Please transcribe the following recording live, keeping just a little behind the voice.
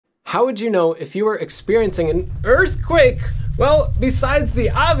How would you know if you were experiencing an earthquake? Well, besides the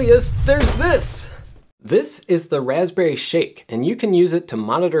obvious, there's this. This is the Raspberry Shake, and you can use it to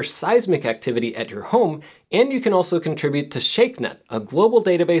monitor seismic activity at your home, and you can also contribute to ShakeNet, a global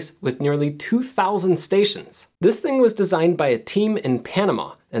database with nearly 2,000 stations. This thing was designed by a team in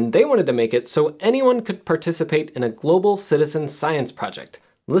Panama, and they wanted to make it so anyone could participate in a global citizen science project,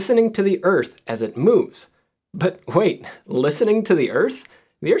 listening to the Earth as it moves. But wait, listening to the Earth?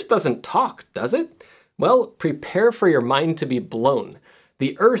 The Earth doesn't talk, does it? Well, prepare for your mind to be blown.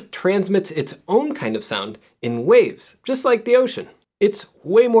 The Earth transmits its own kind of sound in waves, just like the ocean. It's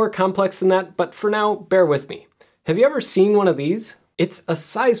way more complex than that, but for now, bear with me. Have you ever seen one of these? It's a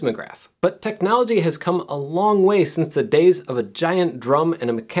seismograph, but technology has come a long way since the days of a giant drum and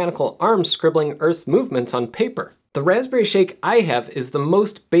a mechanical arm scribbling Earth's movements on paper. The Raspberry Shake I have is the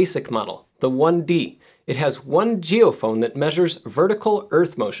most basic model, the 1D. It has one geophone that measures vertical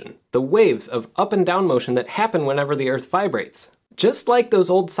Earth motion, the waves of up and down motion that happen whenever the Earth vibrates. Just like those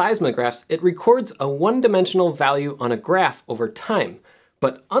old seismographs, it records a one-dimensional value on a graph over time.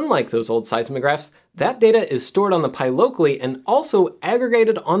 But unlike those old seismographs, that data is stored on the Pi locally and also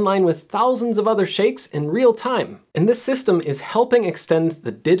aggregated online with thousands of other shakes in real time. And this system is helping extend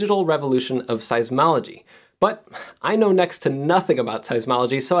the digital revolution of seismology. But I know next to nothing about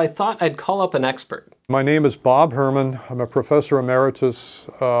seismology, so I thought I'd call up an expert. My name is Bob Herman. I'm a professor emeritus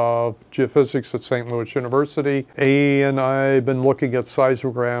of geophysics at St. Louis University, and I've been looking at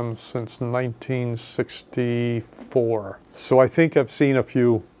seismograms since 1964. So I think I've seen a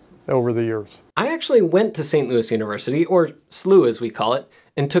few over the years. I actually went to St. Louis University, or SLU as we call it,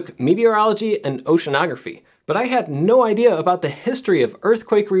 and took meteorology and oceanography. But I had no idea about the history of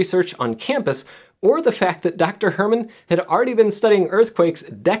earthquake research on campus, or the fact that Dr. Herman had already been studying earthquakes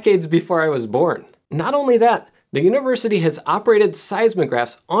decades before I was born. Not only that, the university has operated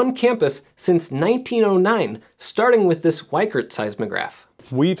seismographs on campus since 1909, starting with this Weichert seismograph.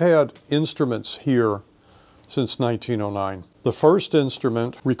 We've had instruments here since 1909. The first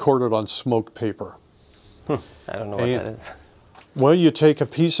instrument recorded on smoke paper. I don't know what that is. Well, you take a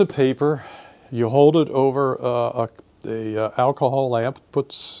piece of paper, you hold it over a alcohol lamp,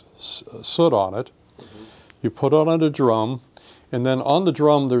 put soot on it, you put it on a drum, and then on the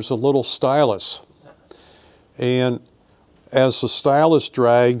drum there's a little stylus. And as the stylus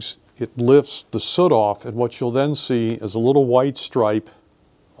drags, it lifts the soot off, and what you'll then see is a little white stripe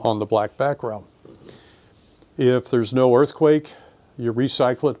on the black background. If there's no earthquake, you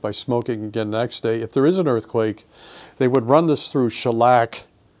recycle it by smoking again the next day. If there is an earthquake, they would run this through shellac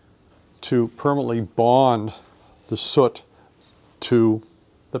to permanently bond the soot to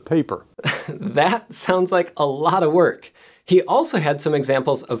the paper. That sounds like a lot of work. He also had some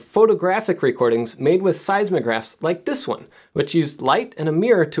examples of photographic recordings made with seismographs like this one, which used light and a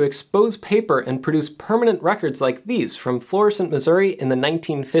mirror to expose paper and produce permanent records like these from Florissant, Missouri in the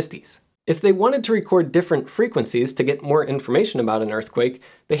 1950s. If they wanted to record different frequencies to get more information about an earthquake,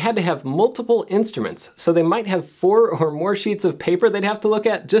 they had to have multiple instruments, so they might have 4 or more sheets of paper they'd have to look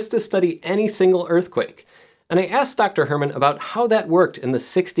at just to study any single earthquake. And I asked Dr. Herman about how that worked in the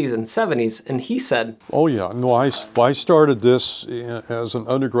 60s and 70s, and he said, "Oh yeah, no, I started this as an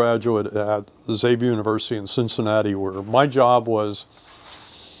undergraduate at Xavier University in Cincinnati, where my job was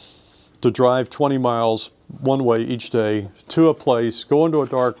to drive 20 miles one way each day to a place, go into a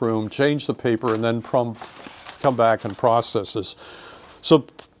dark room, change the paper, and then come back and process this." So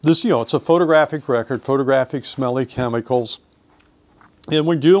this, it's a photographic record, photographic smelly chemicals. And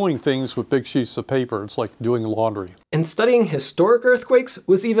we're doing things with big sheets of paper. It's like doing laundry. And studying historic earthquakes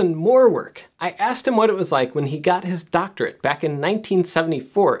was even more work. I asked him what it was like when he got his doctorate back in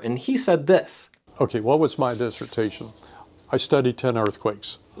 1974, and he said this. Okay, what was my dissertation? I studied 10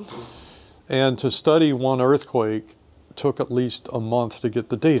 earthquakes. And to study one earthquake took at least a month to get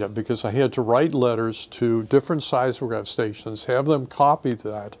the data, because I had to write letters to different seismograph stations, have them copy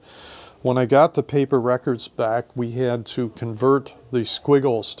that. When I got the paper records back, we had to convert the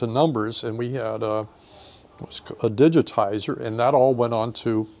squiggles to numbers, and we had a digitizer, and that all went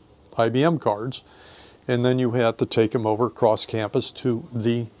onto IBM cards. And then you had to take them over across campus to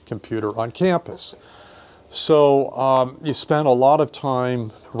the computer on campus. So you spent a lot of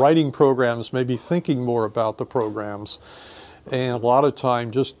time writing programs, maybe thinking more about the programs, and a lot of time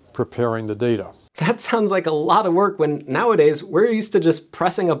just preparing the data. That sounds like a lot of work when nowadays we're used to just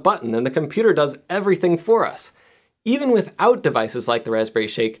pressing a button and the computer does everything for us. Even without devices like the Raspberry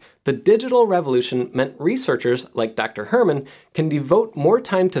Shake, the digital revolution meant researchers like Dr. Herman can devote more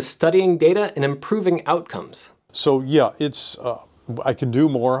time to studying data and improving outcomes. So yeah, I can do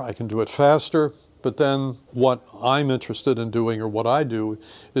more, I can do it faster, but then what I'm interested in doing, or what I do,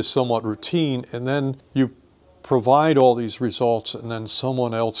 is somewhat routine, and then you provide all these results, and then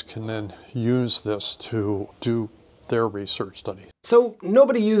someone else can then use this to do their research study. So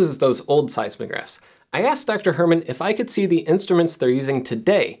nobody uses those old seismographs. I asked Dr. Herman if I could see the instruments they're using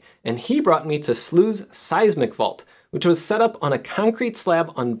today, and he brought me to SLU's Seismic Vault, which was set up on a concrete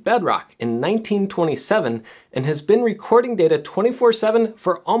slab on bedrock in 1927 and has been recording data 24/7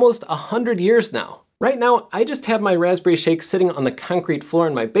 for almost 100 years now. Right now, I just have my Raspberry Shake sitting on the concrete floor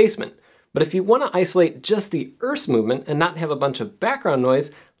in my basement, but if you want to isolate just the Earth's movement and not have a bunch of background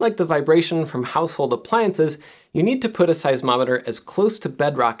noise, like the vibration from household appliances, you need to put a seismometer as close to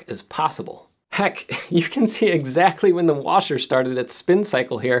bedrock as possible. Heck, you can see exactly when the washer started its spin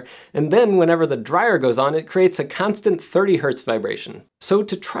cycle here, and then whenever the dryer goes on, it creates a constant 30 Hertz vibration. So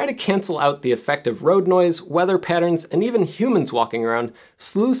to try to cancel out the effect of road noise, weather patterns, and even humans walking around,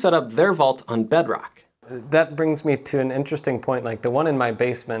 SLU set up their vault on bedrock. That brings me to an interesting point, like the one in my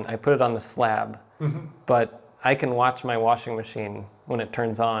basement, I put it on the slab, but I can watch my washing machine when it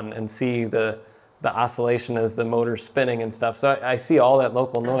turns on and see the oscillation as the motor's spinning and stuff. So I see all that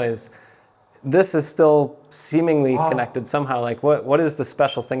local noise. This is still seemingly connected somehow. Like what is the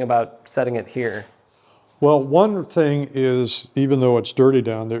special thing about setting it here? Well, one thing is, even though it's dirty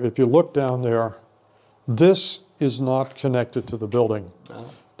down there, if you look down there, this is not connected to the building. Oh.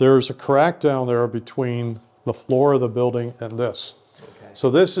 There's a crack down there between the floor of the building and this. Okay.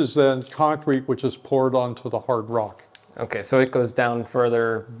 So this is then concrete which is poured onto the hard rock. Okay, so it goes down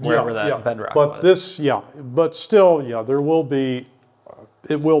further wherever that bedrock was. But still, there will be,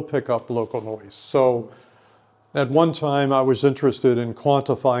 it will pick up local noise. So at one time I was interested in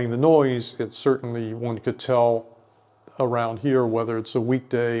quantifying the noise. It certainly, one could tell around here whether it's a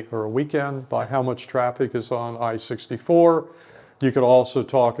weekday or a weekend by how much traffic is on I-64. You could also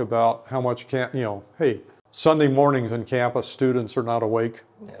talk about how much, hey, Sunday mornings on campus, students are not awake,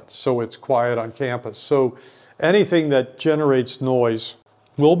 so it's quiet on campus. So anything that generates noise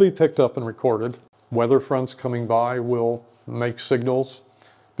will be picked up and recorded. Weather fronts coming by will make signals,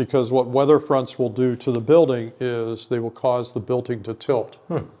 because what weather fronts will do to the building is they will cause the building to tilt.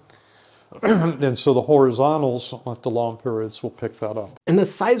 And so the horizontals at the long periods will pick that up. And the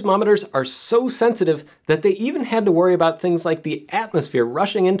seismometers are so sensitive that they even had to worry about things like the atmosphere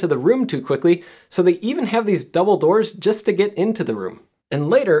rushing into the room too quickly, so they even have these double doors just to get into the room. And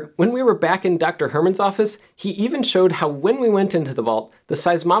later, when we were back in Dr. Herman's office, he even showed how when we went into the vault, the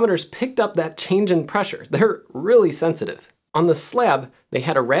seismometers picked up that change in pressure. They're really sensitive. On the slab, they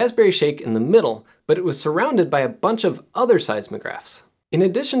had a Raspberry Shake in the middle, but it was surrounded by a bunch of other seismographs. In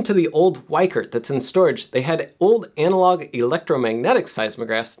addition to the old Weichert that's in storage, they had old analog electromagnetic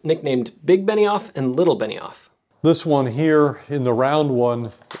seismographs nicknamed Big Benioff and Little Benioff. This one here in the round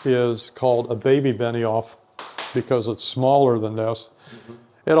one is called a baby Benioff because it's smaller than this.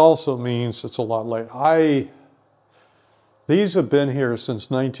 It also means it's a lot late. These have been here since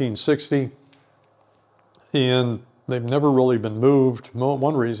 1960, and they've never really been moved.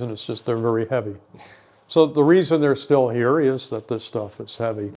 One reason is just they're very heavy. So the reason they're still here is that this stuff is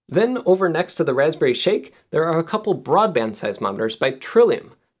heavy. Then over next to the Raspberry Shake, there are a couple broadband seismometers by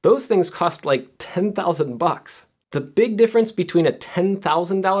Trillium. Those things cost like 10,000 bucks. The big difference between a $10,000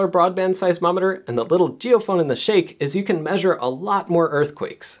 broadband seismometer and the little geophone in the Shake is you can measure a lot more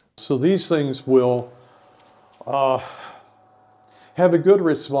earthquakes. So these things will have a good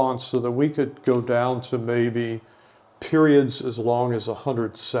response so that we could go down to maybe periods as long as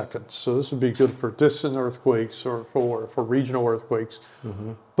 100 seconds. So this would be good for distant earthquakes or for regional earthquakes.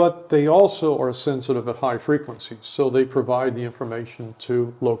 But they also are sensitive at high frequencies, so they provide the information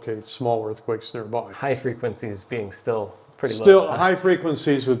to locate small earthquakes nearby. High frequencies being still pretty low. Still, high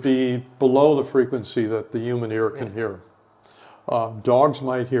frequencies would be below the frequency that the human ear can hear. Dogs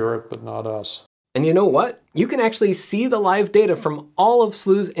might hear it, but not us. And you know what? You can actually see the live data from all of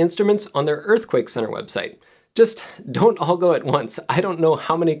SLU's instruments on their Earthquake Center website. Just don't all go at once. I don't know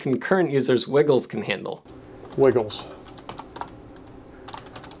how many concurrent users Wiggles can handle. Wiggles.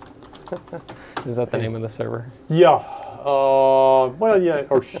 Is that the name of the server? Yeah. Well, yeah,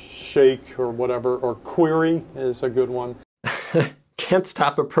 or Shake or whatever, or Query is a good one. Can't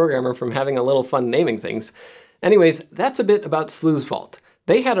stop a programmer from having a little fun naming things. Anyways, that's a bit about SLU's vault.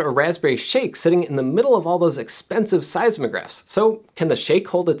 They had a Raspberry Shake sitting in the middle of all those expensive seismographs. So can the Shake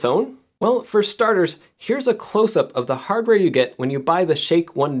hold its own? Well, for starters, here's a close-up of the hardware you get when you buy the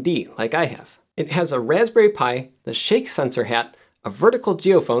Shake 1D, like I have. It has a Raspberry Pi, the Shake sensor hat, a vertical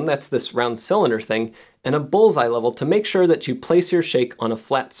geophone, that's this round cylinder thing, and a bullseye level to make sure that you place your Shake on a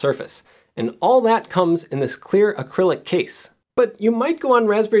flat surface. And all that comes in this clear acrylic case. But you might go on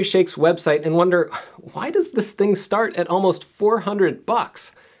Raspberry Shake's website and wonder, why does this thing start at almost 400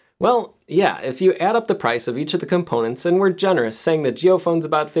 bucks? Well, yeah, if you add up the price of each of the components, and we're generous, saying the geophone's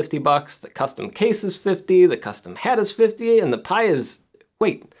about 50 bucks, the custom case is 50, the custom hat is 50, and the Pi is,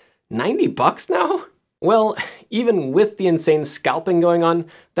 wait, 90 bucks now? Well, even with the insane scalping going on,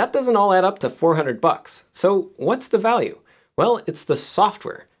 that doesn't all add up to 400 bucks. So what's the value? Well, it's the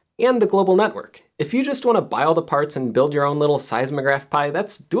software and the global network. If you just want to buy all the parts and build your own little seismograph Pi,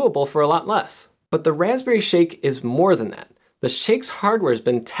 that's doable for a lot less. But the Raspberry Shake is more than that. The Shake's hardware has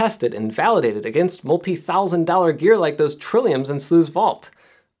been tested and validated against multi-thousand-dollar gear like those Trilliums in Slew's vault.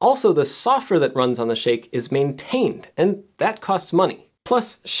 Also, the software that runs on the Shake is maintained, and that costs money.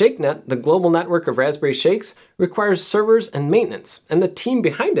 Plus, ShakeNet, the global network of Raspberry Shakes, requires servers and maintenance, and the team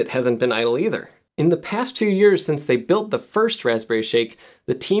behind it hasn't been idle either. In the past few years since they built the first Raspberry Shake,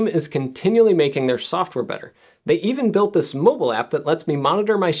 the team is continually making their software better. They even built this mobile app that lets me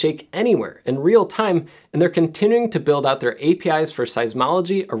monitor my Shake anywhere in real time, and they're continuing to build out their APIs for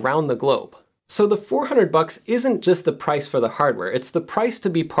seismology around the globe. So the 400 bucks isn't just the price for the hardware, it's the price to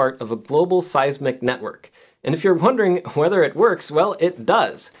be part of a global seismic network. And if you're wondering whether it works, well, it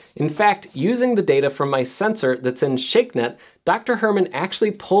does. In fact, using the data from my sensor that's in ShakeNet, Dr. Herman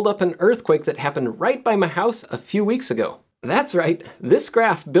actually pulled up an earthquake that happened right by my house a few weeks ago. That's right, this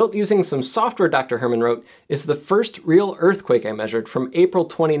graph, built using some software Dr. Herman wrote, is the first real earthquake I measured from April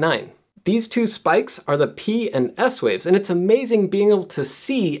 29. These two spikes are the P and S waves, and it's amazing being able to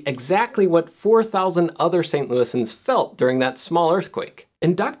see exactly what 4,000 other St. Louisans felt during that small earthquake.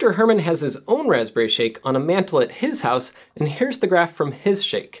 And Dr. Herman has his own Raspberry Shake on a mantle at his house, and here's the graph from his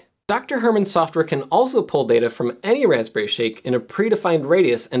Shake. Dr. Herman's software can also pull data from any Raspberry Shake in a predefined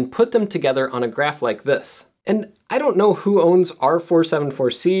radius and put them together on a graph like this. And I don't know who owns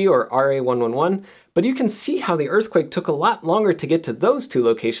R474C or RA111, but you can see how the earthquake took a lot longer to get to those two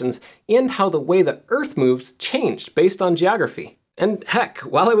locations and how the way the Earth moved changed based on geography. And heck,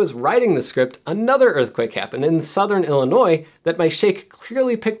 while I was writing the script, another earthquake happened in southern Illinois that my Shake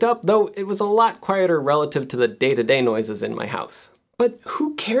clearly picked up, though it was a lot quieter relative to the day-to-day noises in my house. But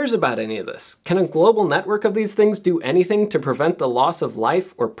who cares about any of this? Can a global network of these things do anything to prevent the loss of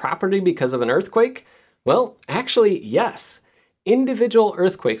life or property because of an earthquake? Well, actually, yes. Individual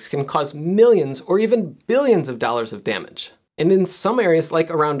earthquakes can cause millions or even billions of dollars of damage. And in some areas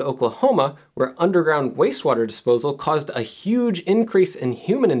like around Oklahoma, where underground wastewater disposal caused a huge increase in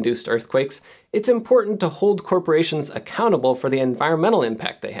human-induced earthquakes, it's important to hold corporations accountable for the environmental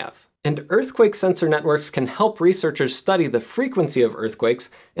impact they have. And earthquake sensor networks can help researchers study the frequency of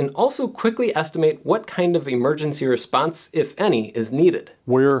earthquakes and also quickly estimate what kind of emergency response, if any, is needed.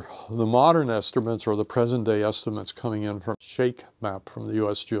 Where the modern estimates or the present day estimates coming in from ShakeMap from the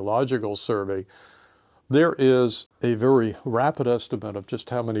U.S. Geological Survey, there is a very rapid estimate of just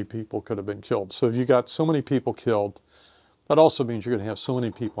how many people could have been killed. So if you got so many people killed, that also means you're going to have so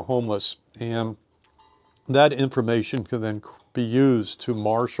many people homeless, and that information can then be used to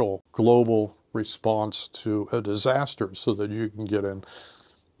marshal global response to a disaster so that you can get in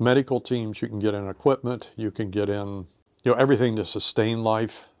medical teams, you can get in equipment, you can get in, everything to sustain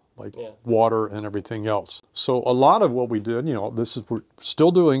life, like water and everything else. So a lot of what we did, we're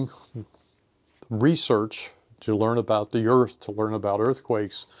still doing research to learn about the Earth, to learn about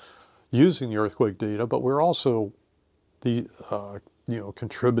earthquakes using the earthquake data, but we're also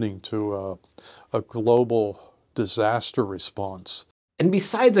contributing to a global disaster response. And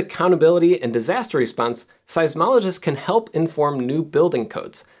besides accountability and disaster response, seismologists can help inform new building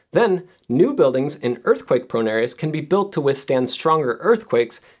codes. Then, new buildings in earthquake-prone areas can be built to withstand stronger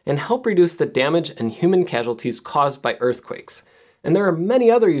earthquakes and help reduce the damage and human casualties caused by earthquakes. And there are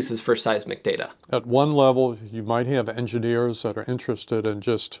many other uses for seismic data. At one level, you might have engineers that are interested in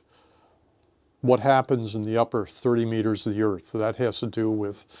just what happens in the upper 30 meters of the Earth. That has to do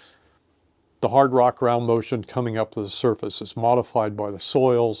with the hard rock ground motion coming up to the surface. It's modified by the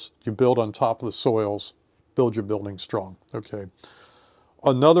soils. You build on top of the soils, build your building strong. Okay.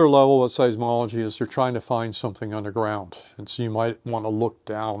 Another level of seismology is you're trying to find something underground. And so you might want to look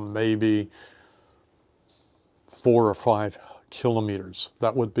down maybe 4 or 5 kilometers.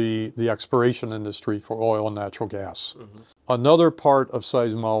 That would be the exploration industry for oil and natural gas. Another part of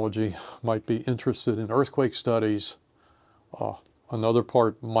seismology might be interested in earthquake studies. Another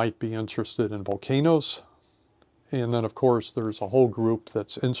part might be interested in volcanoes. And then, of course, there's a whole group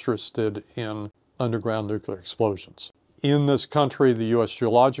that's interested in underground nuclear explosions. In this country, the U.S.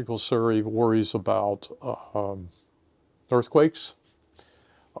 Geological Survey worries about earthquakes.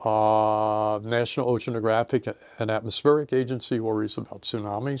 National Oceanographic and Atmospheric Agency worries about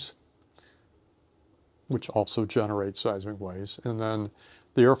tsunamis. which also generates seismic waves. And then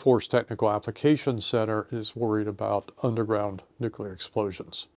the Air Force Technical Applications Center is worried about underground nuclear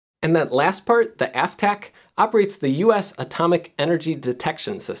explosions. And that last part, the AFTAC, operates the U.S. Atomic Energy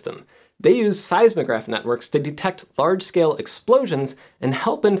Detection System. They use seismograph networks to detect large-scale explosions and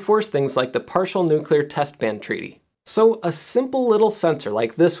help enforce things like the Partial Nuclear Test Ban Treaty. So a simple little sensor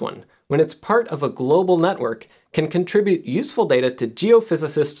like this one, when it's part of a global network, can contribute useful data to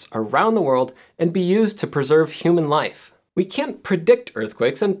geophysicists around the world and be used to preserve human life. We can't predict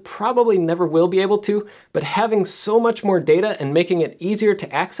earthquakes and probably never will be able to, but having so much more data and making it easier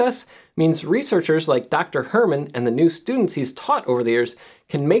to access means researchers like Dr. Herman and the new students he's taught over the years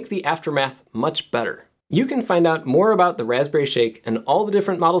can make the aftermath much better. You can find out more about the Raspberry Shake and all the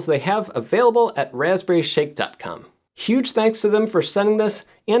different models they have available at raspberryshake.com. Huge thanks to them for sending this,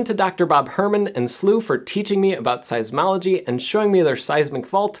 and to Dr. Bob Herman and SLU for teaching me about seismology and showing me their seismic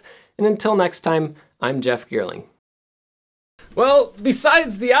vault. And until next time, I'm Jeff Geerling. Well,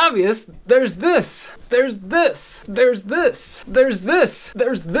 besides the obvious, there's this, there's this, there's this, there's this,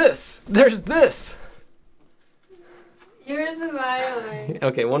 there's this, there's this. You're smiling.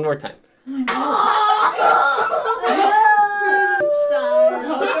 Okay, one more time. Oh my God.